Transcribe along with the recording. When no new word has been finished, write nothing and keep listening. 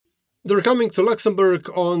They're coming to Luxembourg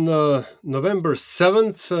on November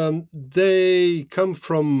 7th. They come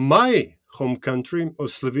from my home country of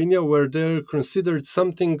Slovenia, where they're considered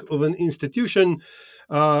something of an institution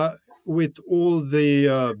with all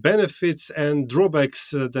the benefits and drawbacks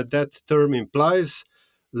that term implies.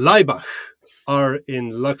 Laibach are in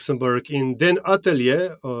Luxembourg in Den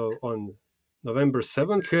Atelier on November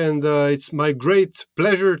 7th, and it's my great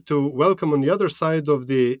pleasure to welcome on the other side of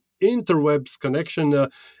the interwebs connection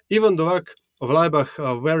Ivan Novak of Laibach.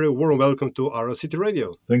 A very warm welcome to our City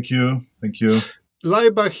Radio. Thank you. Thank you.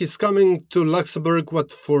 Laibach is coming to Luxembourg,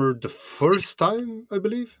 what, for the first time, I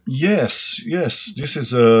believe? Yes. This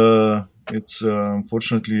is it's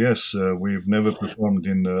unfortunately yes. We've never performed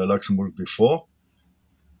in Luxembourg before.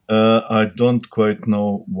 I don't quite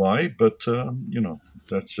know why, but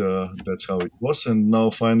that's how it was. And now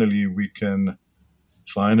finally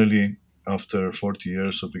after 40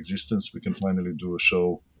 years of existence, we can finally do a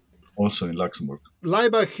show also in Luxembourg.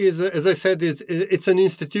 Laibach is, as I said, it's an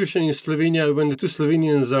institution in Slovenia. When the two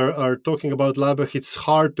Slovenians are talking about Laibach, it's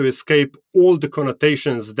hard to escape all the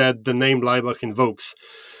connotations that the name Laibach invokes.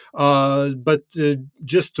 But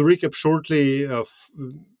just to recap shortly,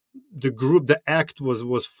 the act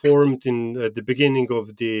was formed in the beginning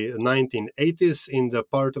of the 1980s in the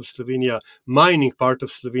part of Slovenia, mining part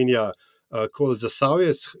of Slovenia, called Zasavje.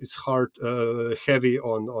 It's hard, heavy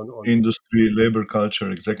on industry, labor culture.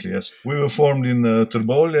 Exactly. Yes, we were formed in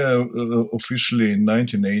Trbovlje officially in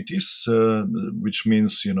 1980s, which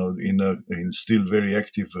means in still very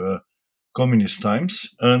active communist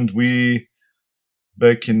times. And we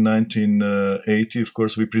back in 1980, of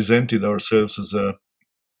course, we presented ourselves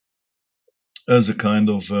as a kind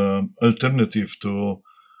of alternative to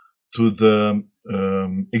the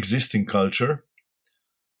existing culture.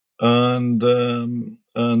 And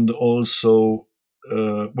also,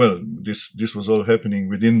 this was all happening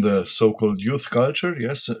within the so-called youth culture,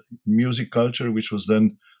 yes, music culture, which was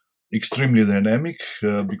then extremely dynamic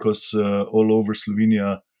because all over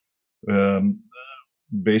Slovenia,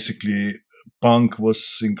 basically, punk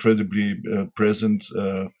was incredibly present,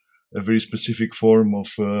 a very specific form of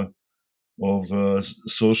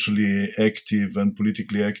socially active and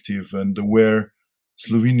politically active and aware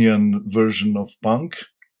Slovenian version of punk.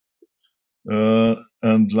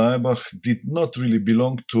 And Laibach did not really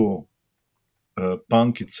belong to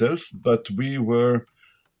punk itself, but we were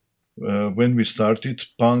when we started,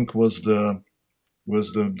 punk was the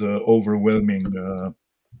overwhelming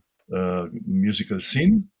musical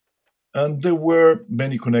scene, and there were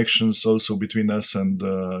many connections also between us and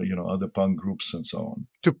other punk groups and so on.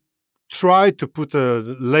 To try to put a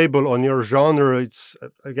label on your genre, it's,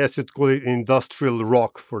 I guess you'd call it industrial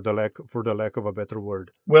rock for the lack of a better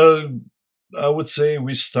word. Well, I would say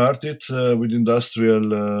we started with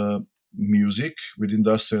industrial music, with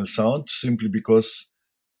industrial sound, simply because,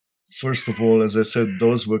 first of all, as I said,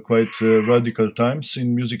 those were quite radical times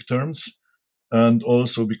in music terms, and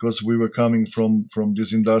also because we were coming from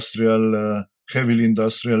this industrial, heavily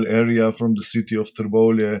industrial area, from the city of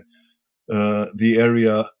Trbovlje, the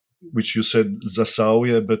area which you said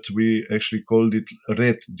Zasavje, but we actually called it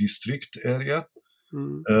Red District area.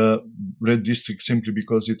 Red District simply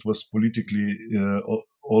because it was politically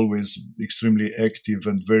always extremely active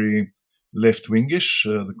and very left-wingish.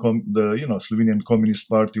 The Slovenian Communist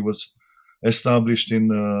Party was established in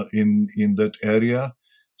that area,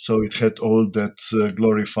 so it had all that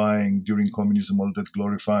glorifying during communism, all that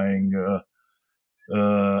glorifying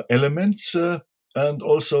elements, and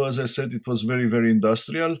also, as I said, it was very, very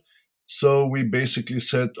industrial. So we basically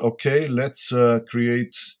said, okay, let's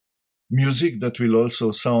create music that will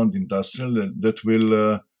also sound industrial, that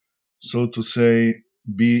will, so to say,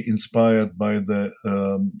 be inspired by the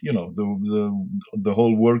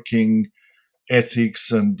whole working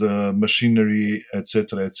ethics and machinery,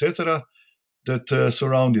 etc., that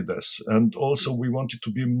surrounded us. And also, we wanted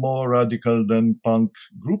to be more radical than punk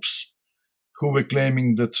groups who were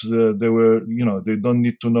claiming that they don't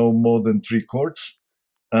need to know more than 3 chords.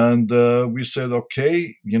 And we said,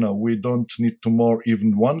 okay, we don't need to more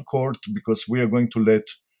even 1 chord because we are going to let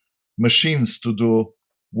machines to do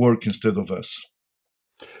work instead of us.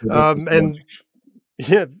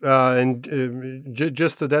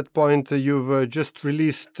 Just to that point, you've just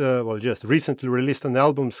recently released an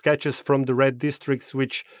album, Sketches from the Red Districts,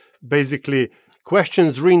 which basically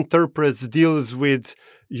questions, reinterprets, deals with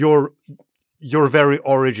your very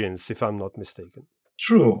origins, if I'm not mistaken.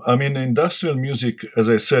 True. I mean, industrial music, as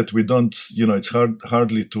I said, we don't, it's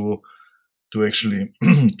hardly to actually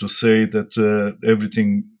to say that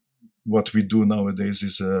everything what we do nowadays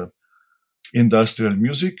is industrial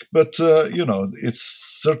music, but it's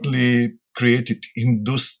certainly created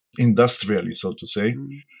industrially, so to say.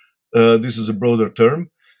 Mm. This is a broader term,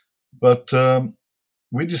 but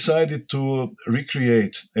we decided to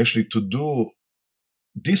recreate, actually, to do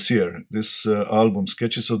this year this album,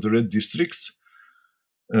 Sketches of the Red Districts,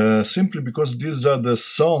 simply because these are the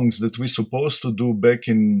songs that we supposed to do back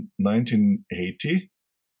in 1980,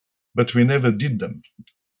 but we never did them.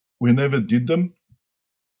 We never did them.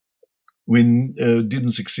 We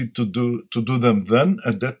didn't succeed to do them then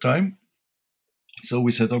at that time. So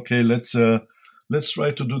we said, okay, let's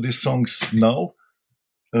try to do these songs now.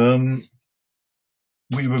 Um,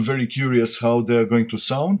 we were very curious how they are going to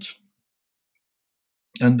sound,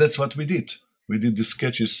 and that's what we did. We did the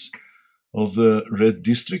sketches of the red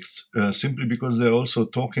districts simply because they're also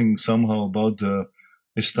talking somehow about the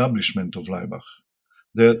establishment of Laibach.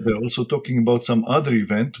 They're also talking about some other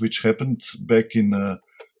event which happened back in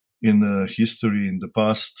history in the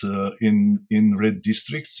past in red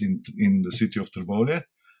districts in the city of Trbovlje,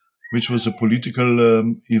 which was a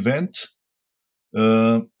political event,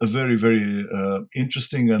 a very very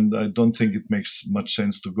interesting, and I don't think it makes much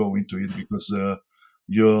sense to go into it because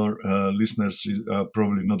your listeners are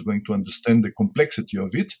probably not going to understand the complexity of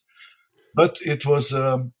it. But it was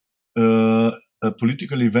a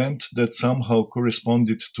political event that somehow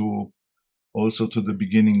corresponded to also to the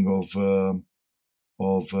beginning of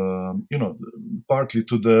partly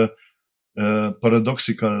to the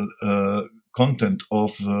paradoxical content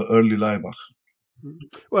of early Laibach.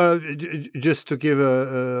 Well, just to give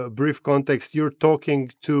a brief context, you're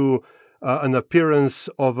talking to an appearance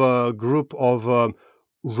of a group of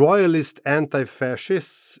royalist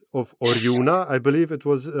anti-fascists of Orjuna, I believe it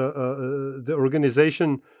was the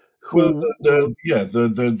organization Well, who yeah,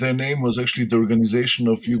 their name was actually the Organization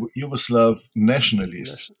of Yugoslav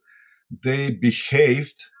Nationalists. nation- They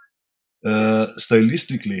behaved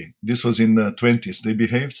stylistically. This was in the 20s. They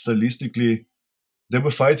behaved stylistically. They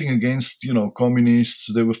were fighting against,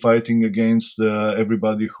 communists. They were fighting against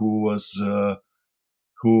everybody who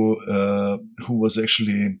was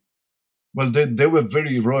actually, well, they were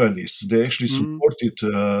very royalists. They actually Mm. supported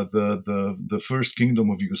the first kingdom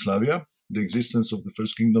of Yugoslavia, the existence of the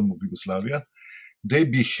first kingdom of Yugoslavia. They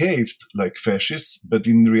behaved like fascists, but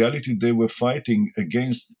in reality, they were fighting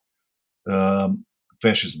against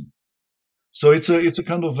fascism. So it's a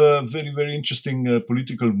kind of a very very interesting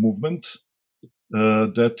political movement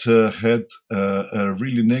that had a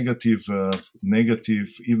really negative,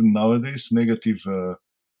 even nowadays, negative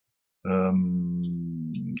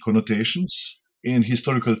connotations in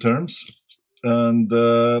historical terms. And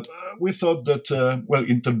we thought that, well,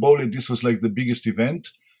 in Trbovlje, this was like the biggest event,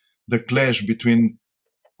 the clash between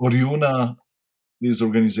Orjuna, this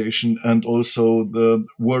organization, and also the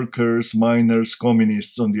workers, miners,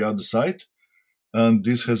 communists on the other side. And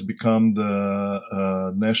this has become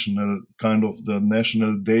the national kind of the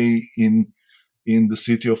national day in the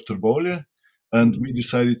city of Trbovlje. And we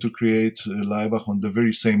decided to create Laibach on the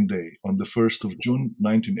very same day, on the 1st of June,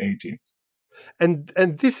 1980. And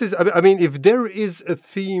this is, I mean, if there is a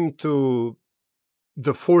theme to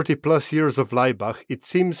the 40 plus years of Laibach, it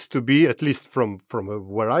seems to be, at least from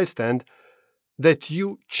where I stand, that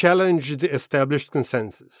you challenge the established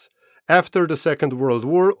consensus. After the Second World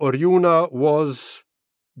War, Orjuna was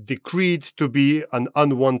decreed to be an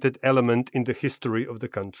unwanted element in the history of the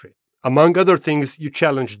country. Among other things, you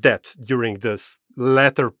challenged that during this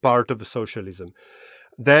latter part of socialism.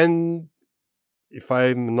 Then, if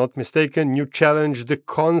I'm not mistaken, you challenged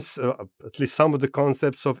at least some of the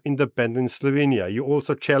concepts of independent Slovenia. You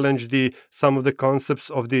also challenged some of the concepts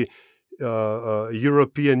of the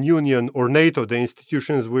European Union or NATO, the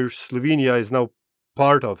institutions which Slovenia is now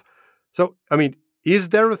part of. So, I mean, is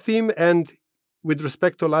there a theme? And with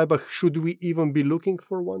respect to Laibach, should we even be looking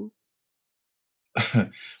for one?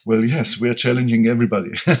 Well, yes, we are challenging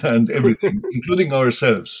everybody and everything, including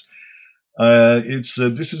ourselves. It's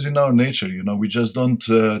this is in our nature, we just don't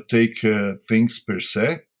take things per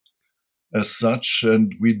se as such,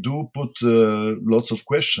 and we do put lots of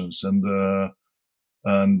questions, and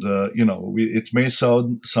it may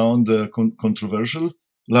sound controversial.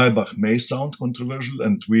 Laibach may sound controversial,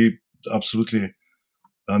 and we absolutely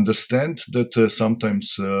understand that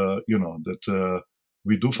sometimes that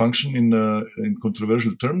we do function in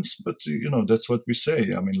controversial terms, but that's what we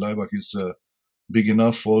say. I mean, Laibach is big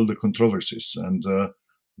enough for all the controversies, and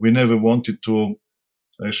we never wanted to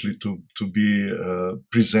actually to be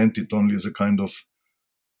presented only as a kind of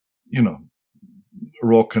you know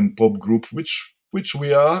rock and pop group, which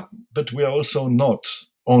we are, but we are also not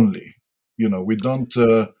only. We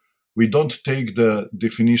don't take the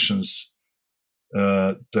definitions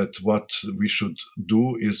that what we should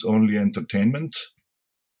do is only entertainment.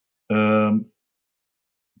 Um,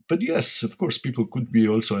 but yes, of course, people could be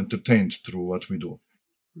also entertained through what we do.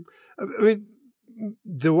 I mean,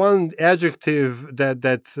 the one adjective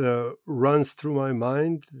that runs through my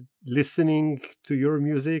mind, listening to your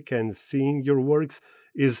music and seeing your works,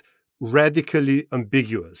 is radically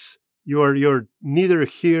ambiguous. You're neither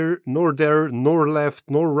here nor there, nor left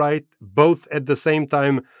nor right, both at the same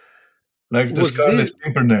time. Like the Was Scarlet this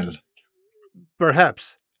Pimpernel, perhaps?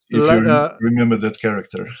 if you remember that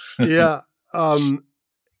character. Yeah.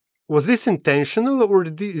 Was this intentional, or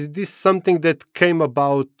is this something that came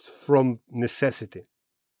about from necessity?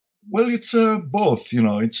 Well, it's both.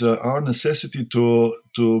 It's our necessity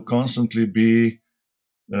to constantly be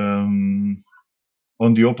um,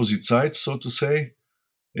 on the opposite side, so to say.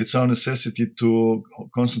 It's our necessity to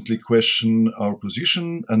constantly question our position,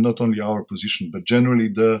 and not only our position, but generally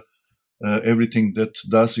the everything that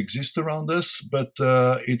does exist around us. But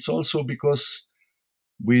it's also because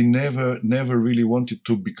we never really wanted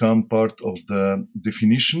to become part of the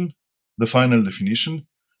definition, the final definition.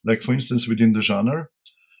 Like for instance, within the genre,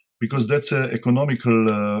 because that's an economical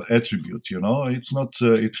attribute. It's not.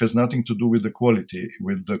 It has nothing to do with the quality,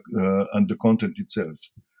 with the and the content itself.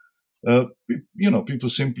 People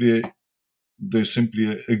simply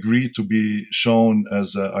agree to be shown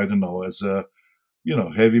as I don't know, as a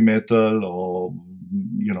heavy metal, or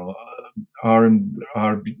R and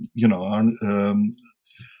R,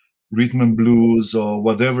 rhythm and blues, or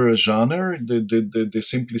whatever genre. They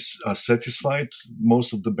simply are satisfied.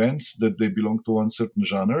 Most of the bands that they belong to one certain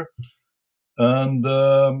genre, and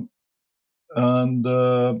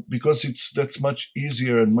because that's much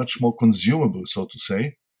easier and much more consumable, so to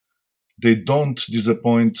say. They don't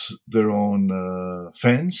disappoint their own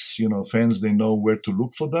fans. Fans, they know where to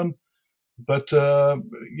look for them. But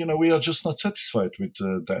we are just not satisfied with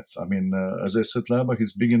that. I mean, as I said, Laibach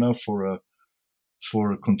is big enough for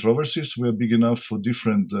controversies. We are big enough for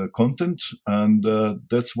different content, and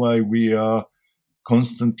that's why we are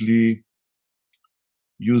constantly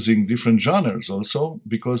using different genres also,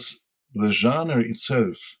 because the genre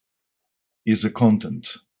itself is a content.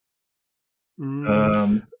 Mm.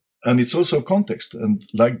 um, and it's also context, and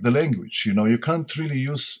like the language, you can't really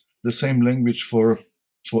use the same language for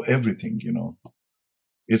everything.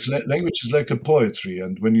 Language is like a poetry,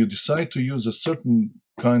 and when you decide to use a certain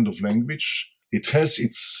kind of language, it has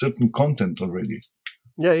its certain content already.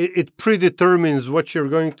 Yeah, it predetermines what you're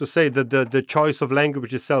going to say. The choice of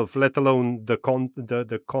language itself, let alone the content,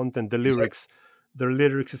 Exactly. the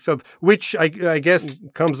lyrics itself, which I guess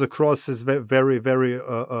comes across as very very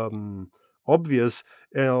obvious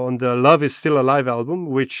on the "Love Is Still Alive" album,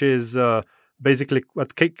 which is basically what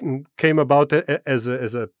came about as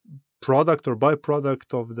a product or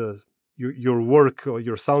byproduct of your work or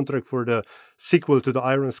your soundtrack for the sequel to the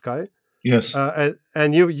Iron Sky, Yes.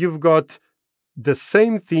 and you've got the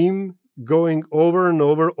same theme going over and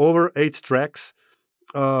over 8 tracks,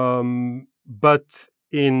 but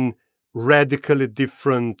in radically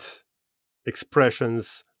different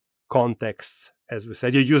expressions, contexts. As we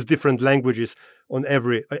said, you use different languages on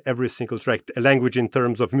every single track. A language in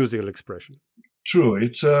terms of musical expression. True.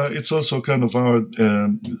 It's also kind of our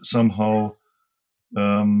somehow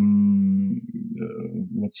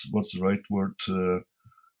what's the right word?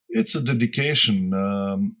 It's a dedication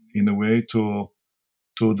in a way to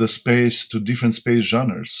the space, to different space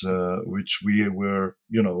genres, which we were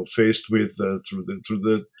faced with through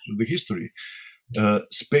the history.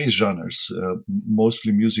 Space genres,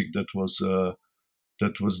 mostly music that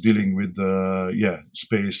was dealing with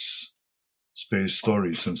space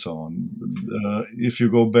stories and so on. If you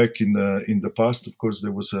go back in the past, of course,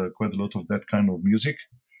 there was quite a lot of that kind of music,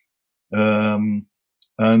 um,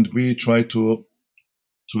 and we try to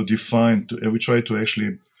define. We try to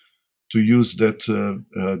actually to use that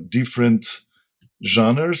different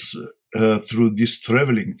genres through this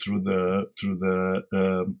traveling through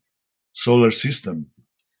the solar system,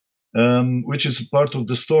 which is a part of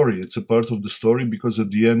the story. It's a part of the story because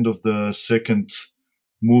at the end of the second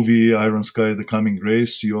movie, Iron Sky: The Coming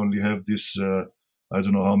Race, you only have this. I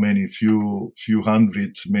don't know how many, few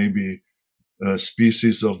hundred, maybe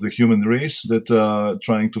species of the human race that are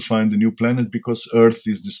trying to find a new planet because Earth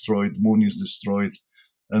is destroyed, Moon is destroyed,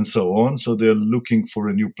 and so on. So they're looking for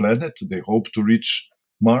a new planet. They hope to reach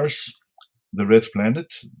Mars, the red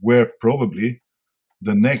planet, where probably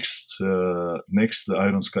the next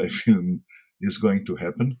Iron Sky film is going to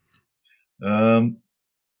happen. Um,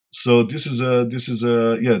 so this is a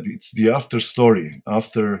yeah, it's the after story,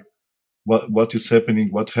 after what is happening,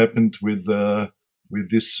 what happened with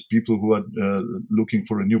these people who are looking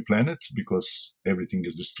for a new planet because everything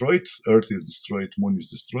is destroyed, Earth is destroyed, Moon is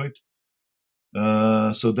destroyed,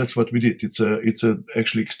 So that's what we did. It's a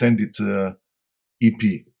actually extended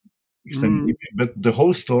EP, extended Mm. EP. But the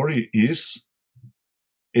whole story is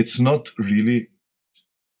it's not really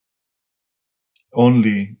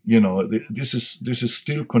only this is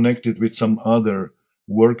still connected with some other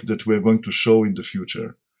work that we're going to show in the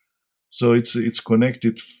future. So it's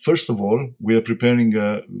connected. First of all, we are preparing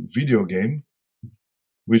a video game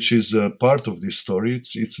which is a part of this story.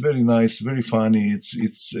 It's very nice, very funny.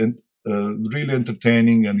 It's really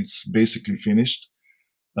entertaining, and it's basically finished.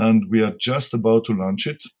 And we are just about to launch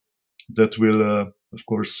it. That will, of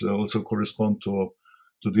course, also correspond to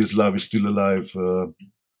this "Love Is Still Alive"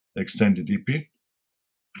 extended EP.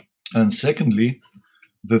 And secondly,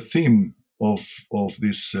 the theme of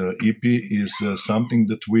this EP is something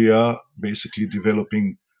that we are basically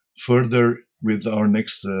developing further with our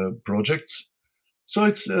next projects. So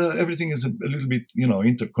it's everything is a little bit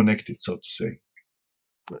interconnected, so to say.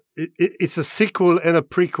 It's a sequel and a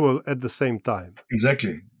prequel at the same time.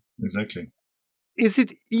 Exactly, exactly. Is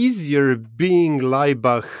it easier being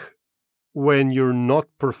Laibach when you're not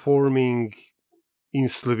performing in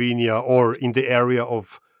Slovenia or in the area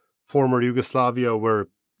of former Yugoslavia where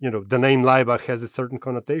the name Laibach has its certain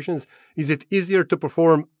connotations? Is it easier to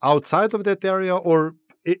perform outside of that area or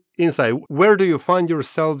inside? Where do you find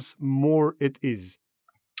yourselves more at ease?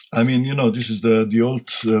 I mean, this is the old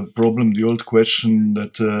problem, the old question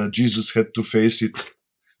that Jesus had to face it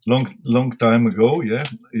long time ago. Yeah,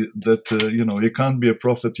 that you can't be a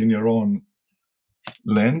prophet in your own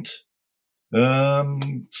land.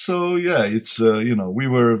 So yeah, it's we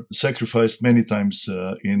were sacrificed many times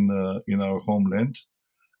in our homeland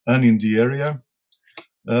and in the area.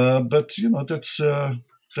 But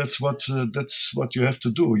that's what you have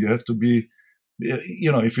to do. You have to be,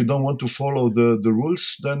 if you don't want to follow the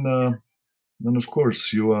rules, then of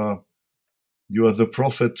course you are the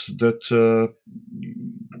prophet that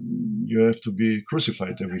you have to be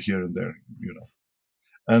crucified every here and there.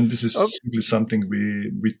 And this is simply something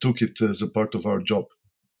we took it as a part of our job.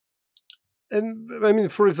 And I mean,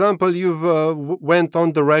 for example, you've went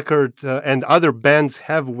on the record, and other bands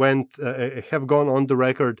have gone on the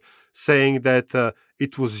record saying that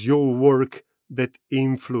it was your work that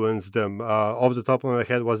influenced them. Off the top of my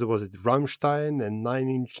head, was it Rammstein and Nine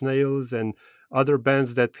Inch Nails and other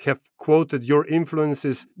bands that have quoted your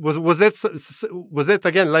influences? Was that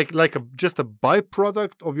again like just a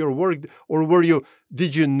byproduct of your work, or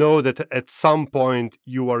did you know that at some point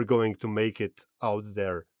you are going to make it out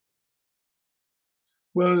there?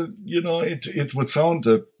 Well, it would sound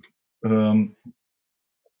um,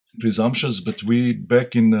 presumptuous, but we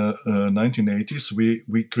back in 1980s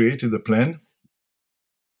we created a plan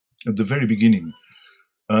at the very beginning,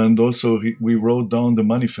 and also we wrote down the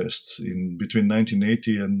manifest in between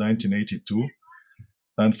 1980 and 1982.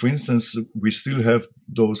 And for instance, we still have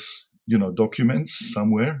those documents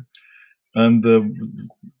somewhere. And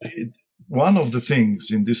one of the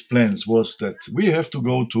things in these plans was that we have to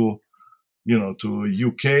go to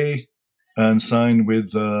UK and sign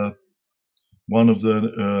with one of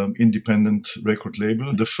the independent record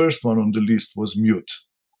label. The first one on the list was Mute,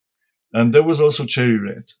 and there was also Cherry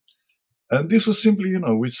Red. And this was simply,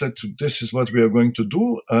 we said this is what we are going to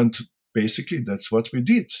do, and basically that's what we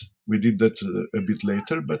did. We did that a bit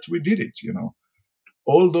later, but we did it.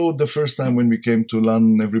 Although the first time when we came to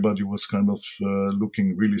London, everybody was kind of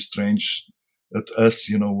looking really strange at us.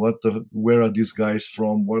 Where are these guys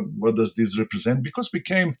from? What does this represent? Because we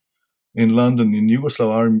came in London in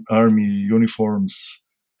Yugoslav army uniforms,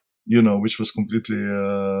 which was completely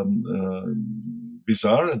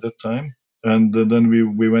bizarre at that time. And then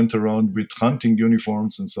we went around with hunting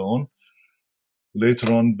uniforms and so on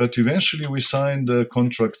later on. But eventually we signed a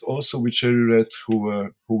contract also with Cherry Red, who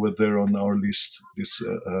were there on our list.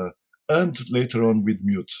 And later on with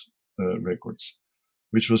Mute Records,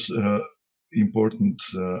 which was important,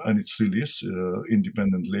 and it still is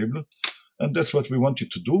independent label. And that's what we wanted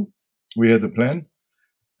to do. We had a plan,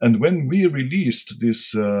 and when we released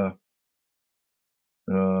this, for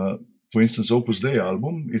instance, Opus Dei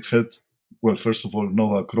album, it had, well, first of all,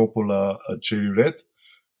 Nova Acropola, Cherry Red,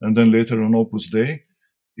 and then later on Opus Dei.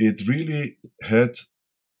 It really had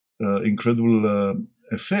incredible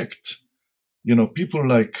effect. People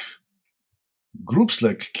like groups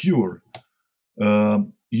like Cure,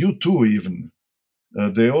 U2 even,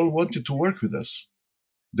 they all wanted to work with us.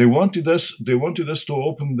 They wanted us to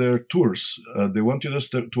open their tours. They wanted us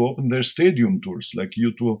to open their stadium tours, like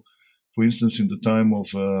U2, for instance, in the time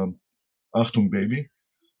of Achtung Baby.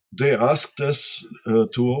 They asked us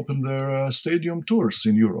to open their stadium tours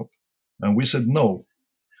in Europe, and we said no.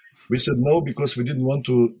 We said no because we didn't want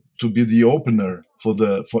to be the opener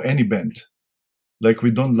for any band. Like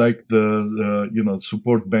we don't like the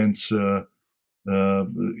support bands in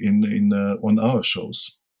on our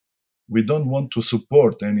shows. We don't want to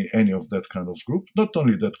support any of that kind of group. Not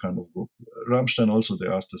only that kind of group. Rammstein also they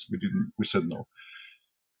asked us. We didn't. We said no.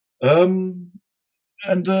 Um,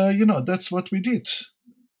 and that's what we did.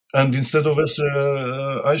 And instead of us,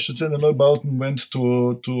 Einstein and Neubauten went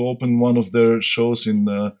to open one of their shows in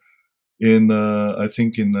I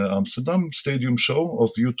think in Amsterdam stadium show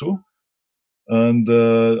of U2. And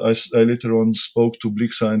I later on spoke to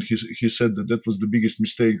Blixa, and he said that that was the biggest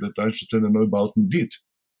mistake that Einstein and Neubauten did,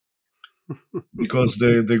 because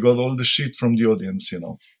they got all the shit from the audience, you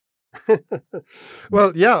know.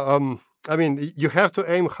 Well, yeah. I mean, you have to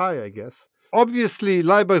aim high, I guess. Obviously,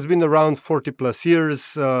 Laibach has been around 40 plus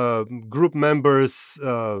years. Group members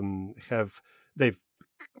have they've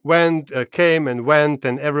came and went,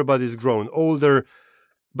 and everybody's grown older.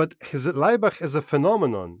 But has Laibach as a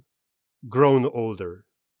phenomenon grown older?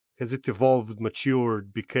 Has it evolved,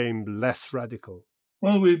 matured, became less radical?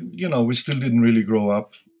 Well, we still didn't really grow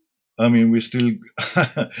up. I mean, we still,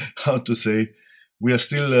 how to say, we are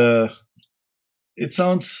still. It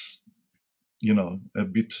sounds, a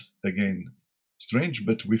bit again strange,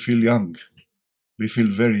 but we feel young. We feel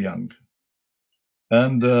very young.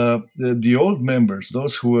 And the old members,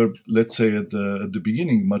 those who were, let's say, at the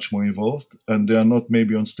beginning, much more involved, and they are not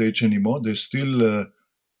maybe on stage anymore, they still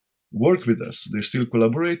work with us. They still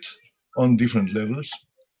collaborate on different levels.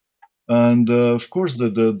 And of course, the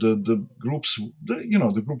groups,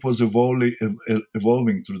 the group was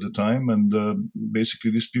evolving through the time. And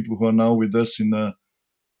basically, these people who are now with us in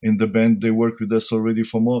the band, they work with us already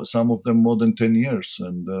for some of them more than 10 years.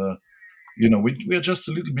 And we are just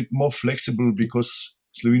a little bit more flexible because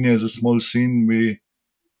Slovenia is a small scene.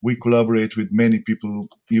 We collaborate with many people,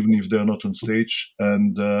 even if they are not on stage,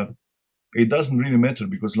 and it doesn't really matter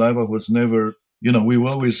because Laibach was never. We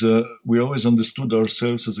always understood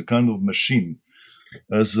ourselves as a kind of machine,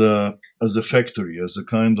 as a factory, as a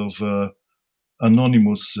kind of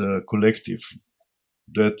anonymous collective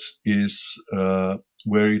that is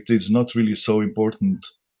where it is not really so important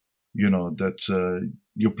that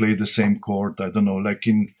you play the same chord. I don't know, like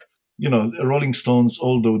in Rolling Stones,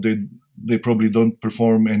 although they probably don't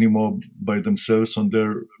perform anymore by themselves on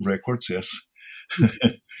their records, yes,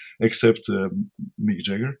 except Mick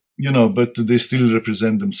Jagger, but they still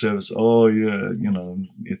represent themselves. Oh yeah,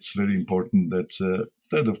 it's very important that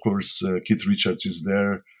of course Keith Richards is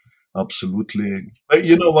there, absolutely. But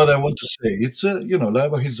you know what I want to say? It's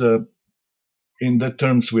Laibach is in that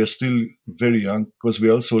terms we are still very young because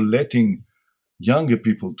we're also letting younger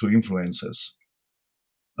people to influence us.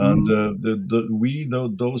 And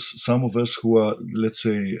those some of us who are, let's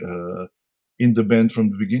say, in the band from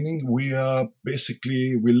the beginning, we are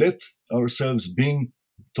basically we let ourselves being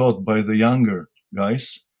taught by the younger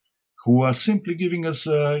guys who are simply giving us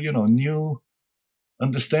new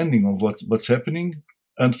understanding of what's happening.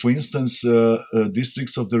 And for instance,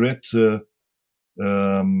 districts of the red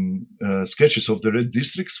sketches of the red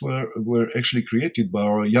districts were actually created by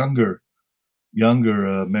our younger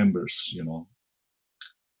members,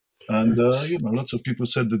 and lots of people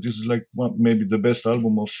said that this is like maybe the best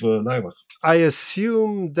album of Laibach. I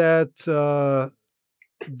assume that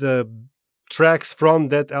the tracks from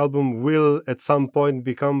that album will at some point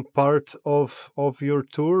become part of your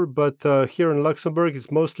tour, but here in Luxembourg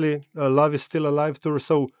it's mostly Love is Still Alive tour.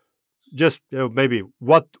 So just maybe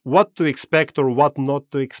what to expect or what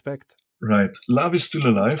not to expect. Right, Love is Still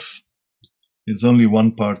Alive. It's only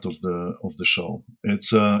one part of the show.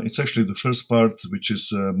 It's actually the first part, which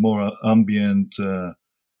is more ambient.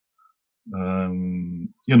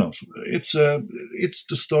 It's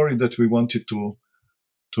the story that we wanted to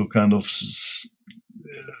kind of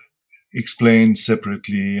explain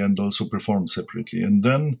separately and also perform separately. And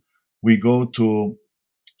then we go to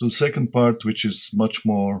the second part, which is much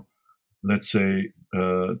more, let's say,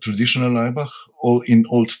 traditional Laibach, all in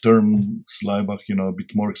old terms Laibach, a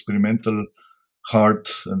bit more experimental, hard,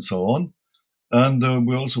 and so on. And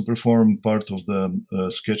we also perform part of the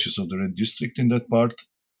sketches of the Red District in that part.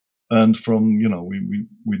 And from,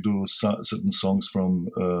 we do certain songs from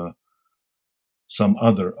some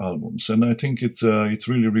other albums. And I think it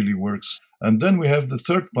really, really works. And then we have the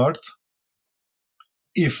third part,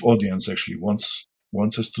 if audience actually wants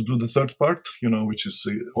us to do the third part, which is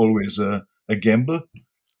always a gamble,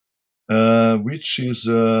 which is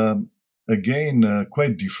again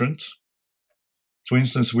quite different. For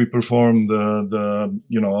instance, we performed our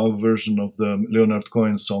version of the Leonard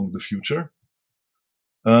Cohen song "The Future,"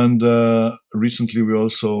 and recently we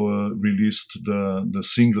also released the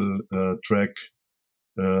single track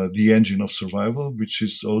 "The Engine of Survival," which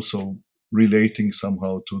is also relating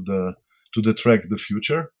somehow to the track the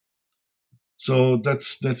future. So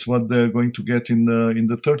that's what they're going to get in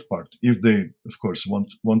the third part, if they, of course,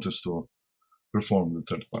 want us to perform the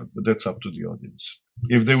third part. But that's up to the audience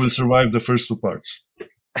if they will survive the first two parts.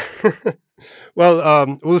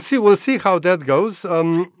 Well, we'll see. We'll see how that goes.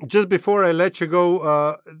 Just before I let you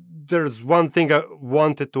go, there's one thing I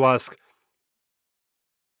wanted to ask: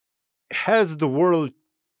 has the world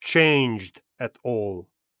changed at all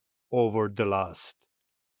over the last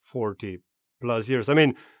 40 plus years? I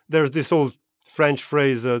mean, there's this old French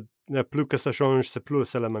phrase, plus que ça change, c'est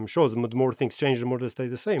plus la même chose. The more things change, the more they stay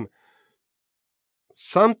the same.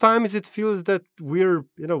 Sometimes it feels that we're,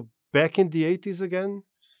 back in the 80s again.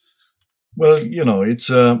 Well, it's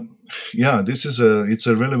it's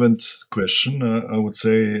a relevant question. I would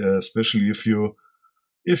say, especially if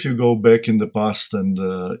you go back in the past and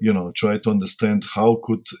try to understand how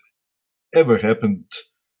could ever happened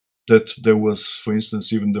that there was, for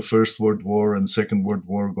instance, even the First World War and Second World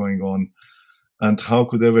War going on, and how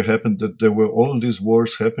could ever happen that there were all these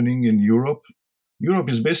wars happening in Europe. Europe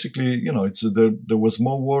is basically, there was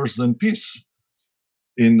more wars than peace.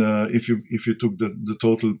 In if you took the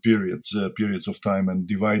total periods of time and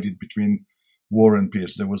divided between war and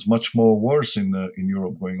peace, there was much more wars in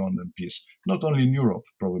Europe going on than peace. Not only in Europe,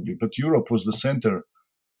 probably, but Europe was the center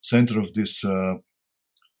of this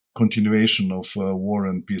continuation of war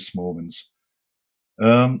and peace moments.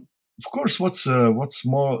 Of course,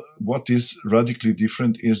 what is radically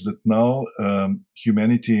different is that now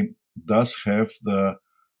humanity does have the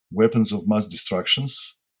weapons of mass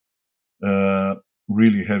destructions,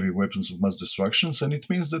 really heavy weapons of mass destructions, and it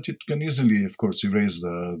means that it can easily, of course, erase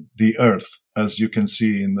the Earth, as you can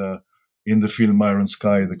see in the film Iron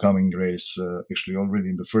Sky, the coming race, actually already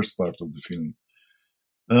in the first part of the film.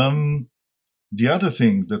 The other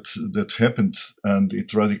thing that happened, and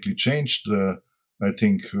it radically changed, I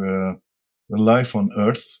think, the life on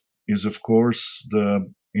Earth, is of course the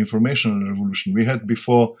information revolution. We had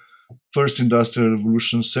before first industrial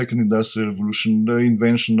revolution, second industrial revolution, the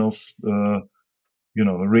invention of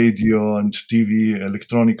radio and TV,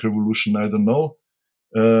 electronic revolution. I don't know,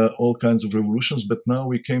 all kinds of revolutions. But now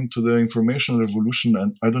we came to the information revolution,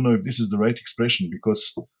 and I don't know if this is the right expression,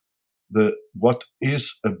 because what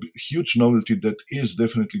is a huge novelty that is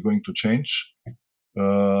definitely going to change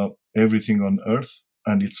everything on Earth,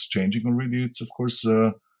 and it's changing already. It's of course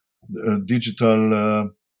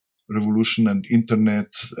digital revolution and internet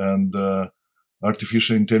and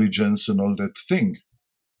artificial intelligence and all that thing.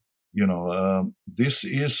 This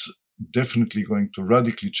is definitely going to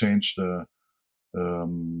radically change the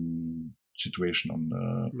situation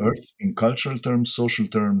on Earth in cultural terms, social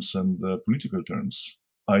terms, and political terms,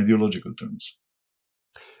 ideological terms.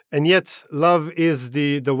 And yet, love is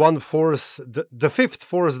the one force, the fifth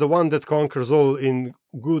force, the one that conquers all in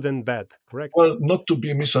good and bad. Correct? Well, not to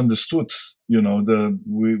be misunderstood.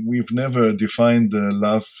 We've never defined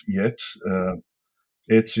love yet.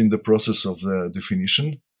 It's in the process of the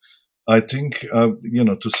definition. I think,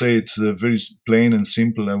 to say it very plain and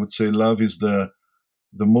simple, I would say love is the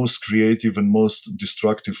most creative and most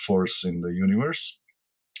destructive force in the universe.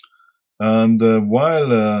 And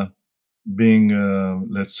while being,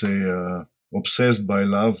 let's say, obsessed by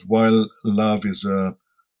love, while love is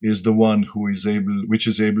the one which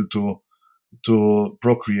is able to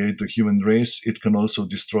procreate the human race, it can also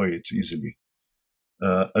destroy it easily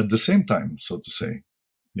at the same time, so to say.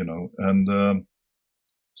 And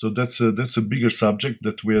so that's a bigger subject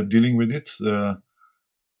that we are dealing with it,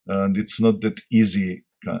 and it's not that easy,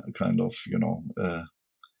 kind of.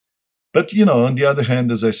 But on the other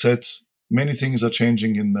hand, as I said, many things are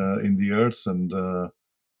changing in the Earth and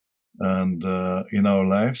in our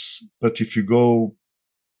lives. But if you go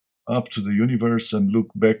up to the universe and look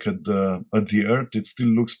back at the Earth, it still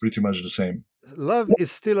looks pretty much the same. Love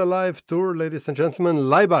is Still Alive tour, ladies and gentlemen.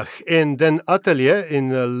 Laibach in Den Atelier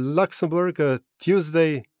in Luxembourg,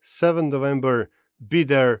 Tuesday, 7 November. Be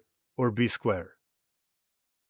there or be square.